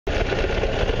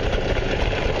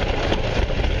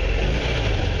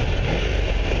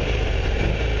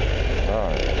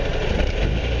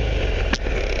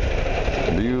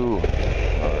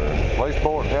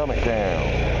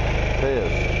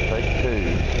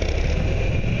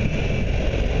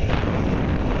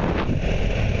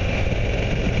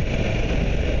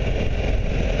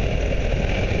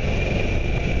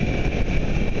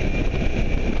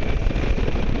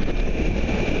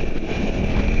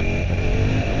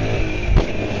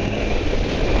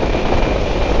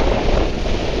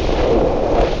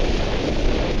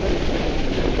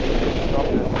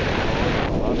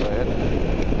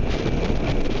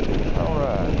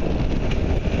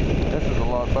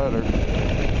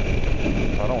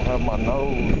have my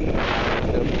nose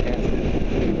up against it,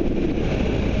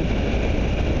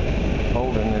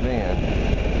 holding it in.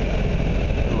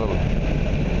 A little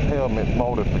helmet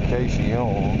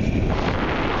modifications.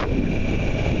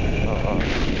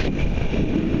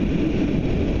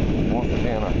 Once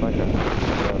again, I think I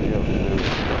got the other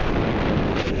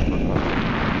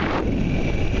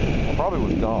two. Probably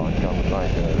was gone, come to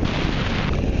think of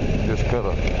it. Just cut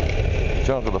a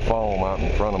chunk of the foam out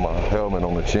in front of my helmet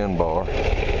on the chin bar,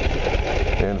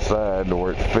 inside to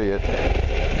where it fit,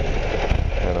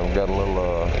 and I've got a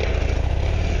little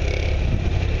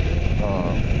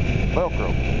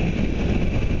Velcro,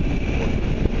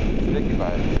 sticky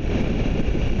back.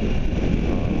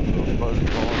 So fuzzy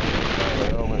bar, the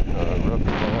helmet, rubber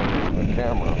bar, the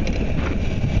camera.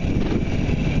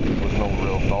 There was no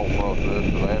real thought process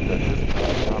to that. That just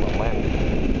kind of landed.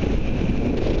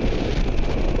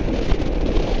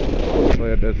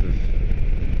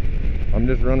 I'm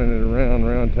just running it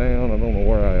around town. I don't know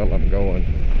where the hell I'm going.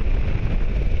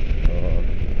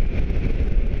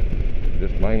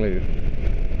 Just mainly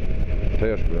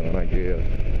test run, I guess.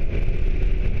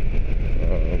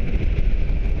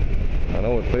 I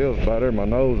know it feels better. My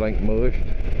nose ain't mushed.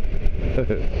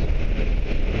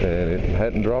 And it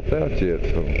hadn't dropped out yet,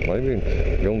 so maybe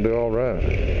it's gonna do alright.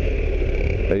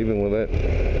 Even with that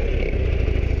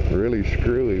really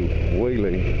screwy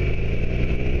wheelie.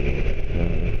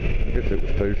 I guess it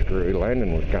was too screwy.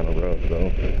 Landing was kind of rough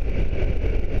though.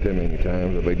 Too many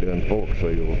times I've been doing fork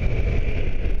seals.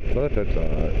 But that's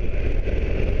alright.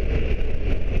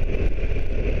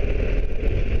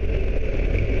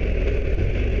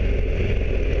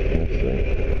 Let's see.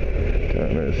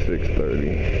 Time is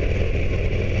 6:30.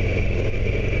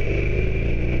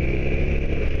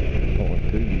 Going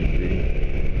to UG.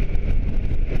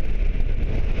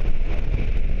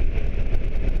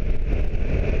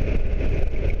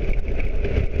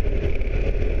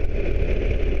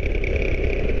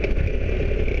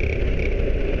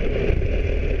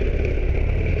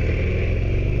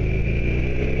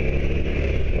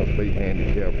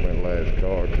 Handicapped when the last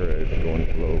car crash going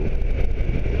slow.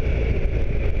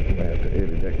 I'm gonna have to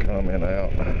edit that comment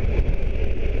out.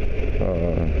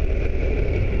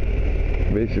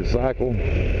 Vicious cycle.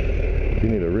 If you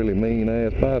need a really mean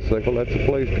ass bicycle, that's the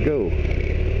place to go.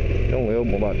 You only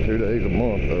open about 2 days a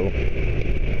month though.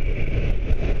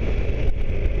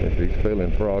 If he's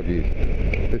feeling froggy.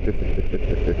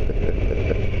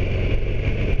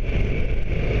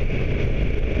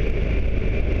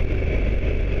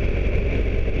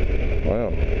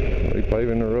 Wow,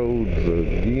 repaving the roads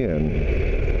again.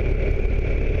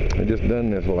 I just done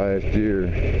this last year,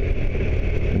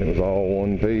 and it was all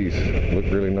one piece.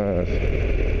 Looked really nice.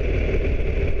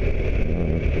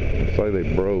 Say they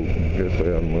broke. I guess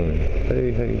they had money.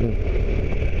 Hey, Haven.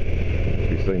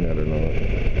 If you seen that or not.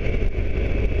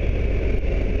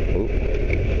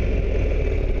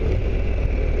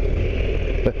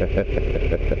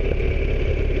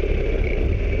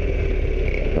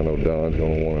 I know Don's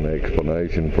going to want an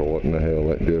explanation for what in the hell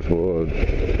that just was.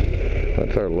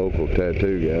 That's our local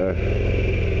tattoo guy.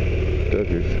 Took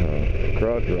his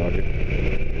crotch rocket,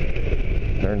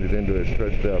 turned it into a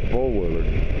stretched out four-wheeler.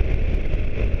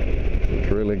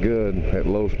 It's really good at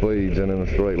low speeds and in a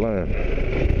straight line.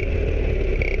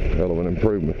 Hell of an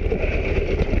improvement.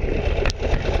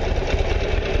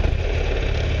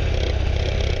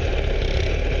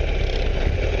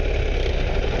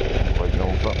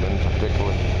 Something in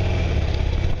particular.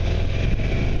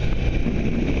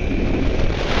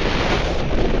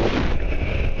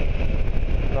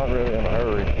 Not really in a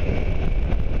hurry.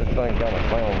 This thing kind of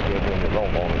sounds good when you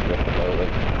don't want it just about it.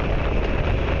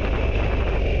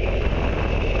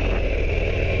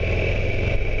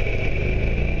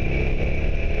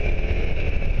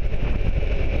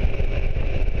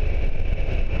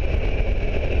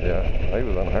 Yeah, he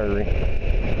was in a hurry.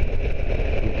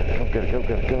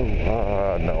 Gotta go.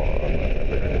 No, I'm not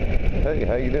there. Hey,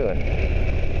 how you doing?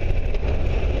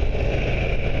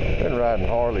 Been riding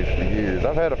Harleys for years.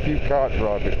 I've had a few crotch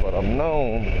rockets, but I'm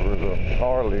known for the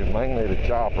Harleys, mainly the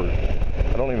choppers.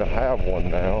 I don't even have one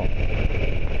now.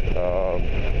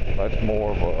 That's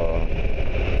more of a,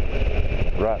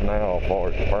 right now, as far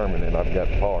as permanent, I've got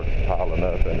parts piling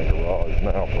up in the garage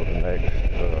now for the next,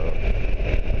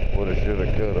 woulda,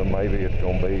 shoulda, coulda. Maybe it's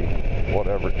going to be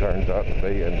whatever it turns out to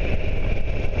be.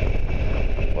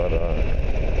 But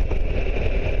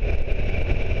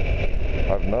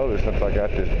I've noticed since I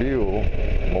got this Buell,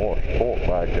 more sport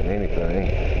bike than anything,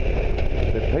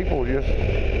 that people just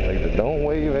either don't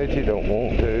wave at you, don't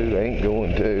want to, ain't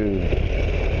going to,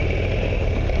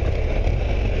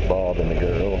 bothering the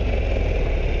girl.